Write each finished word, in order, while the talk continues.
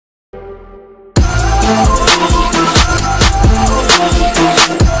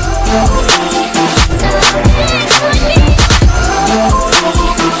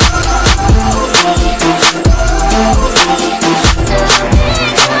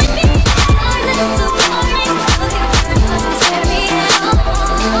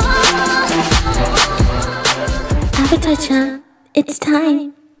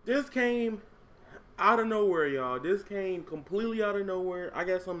came out of nowhere, y'all. This came completely out of nowhere. I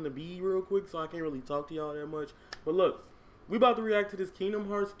got something to be real quick, so I can't really talk to y'all that much. But look, we about to react to this Kingdom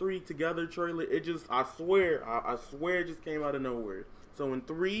Hearts 3 Together trailer. It just, I swear it just came out of nowhere. So in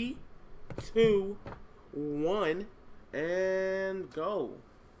 3, 2, 1, and go.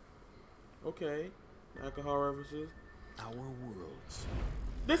 Okay, alcohol references. Our worlds.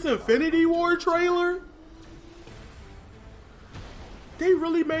 This Infinity War trailer? They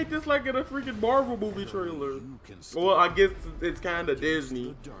really made this like in a freaking Marvel movie trailer. Well, I guess it's kind of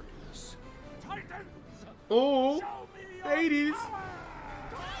Disney. Oh, 80s.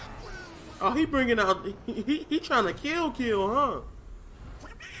 Oh, he bringing out. He trying to kill, huh?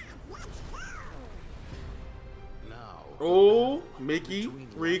 Now. Oh, Mickey,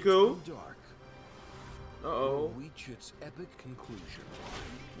 Rico. Uh-oh. Reach its epic conclusion.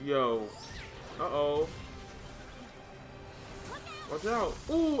 Yo. Uh-oh. Watch out.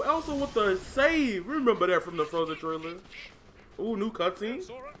 Ooh, Elsa with the save. Remember that from the Frozen trailer. Ooh, new cutscene.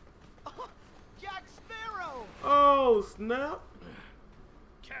 Oh, Jack Sparrow. Oh, snap.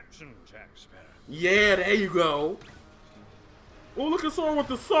 Captain Jack Sparrow. Yeah, there you go. Ooh, look at Sora with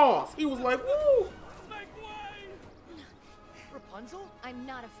the sauce. He was like, woo. Rapunzel? I'm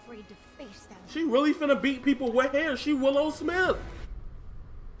not afraid to face them. She really finna beat people with hair. She Willow Smith.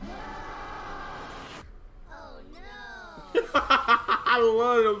 Oh no. I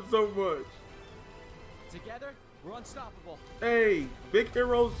love them so much. Together, we're unstoppable. Hey, Big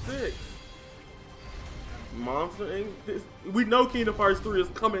Hero 6. Monster Inc. We know Kingdom Hearts 3 is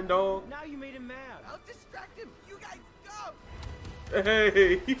coming, dog. Now you made him mad. I'll distract him. You guys go.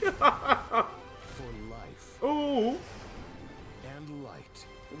 Hey. For life. Ooh. And light.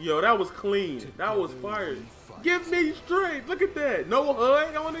 Yo, that was clean. That was fire. Give me strength. Look at that. No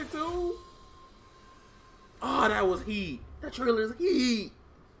HUD on it too. Oh, that was heat. That trailer's heat.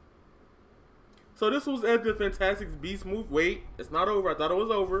 So this was at the Fantastic Beasts movie. Wait, it's not over. I thought it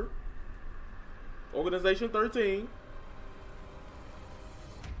was over. Organization 13.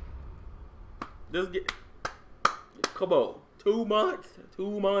 Just get. Come on. 2 months.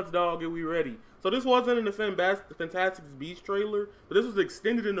 2 months, dog, and we ready. So this wasn't in the Fantastic Beasts trailer, but this was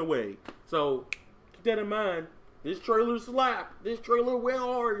extended in a way. So keep that in mind. This trailer slap. This trailer went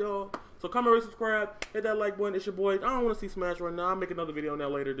hard, y'all. So comment, rate, subscribe, hit that like button. It's your boy. I don't want to see Smash right now. I'll make another video on that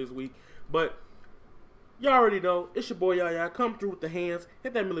later this week. But y'all already know, it's your boy Yaya. Come through with the hands,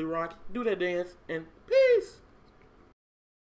 hit that Millie Rock, do that dance, and peace.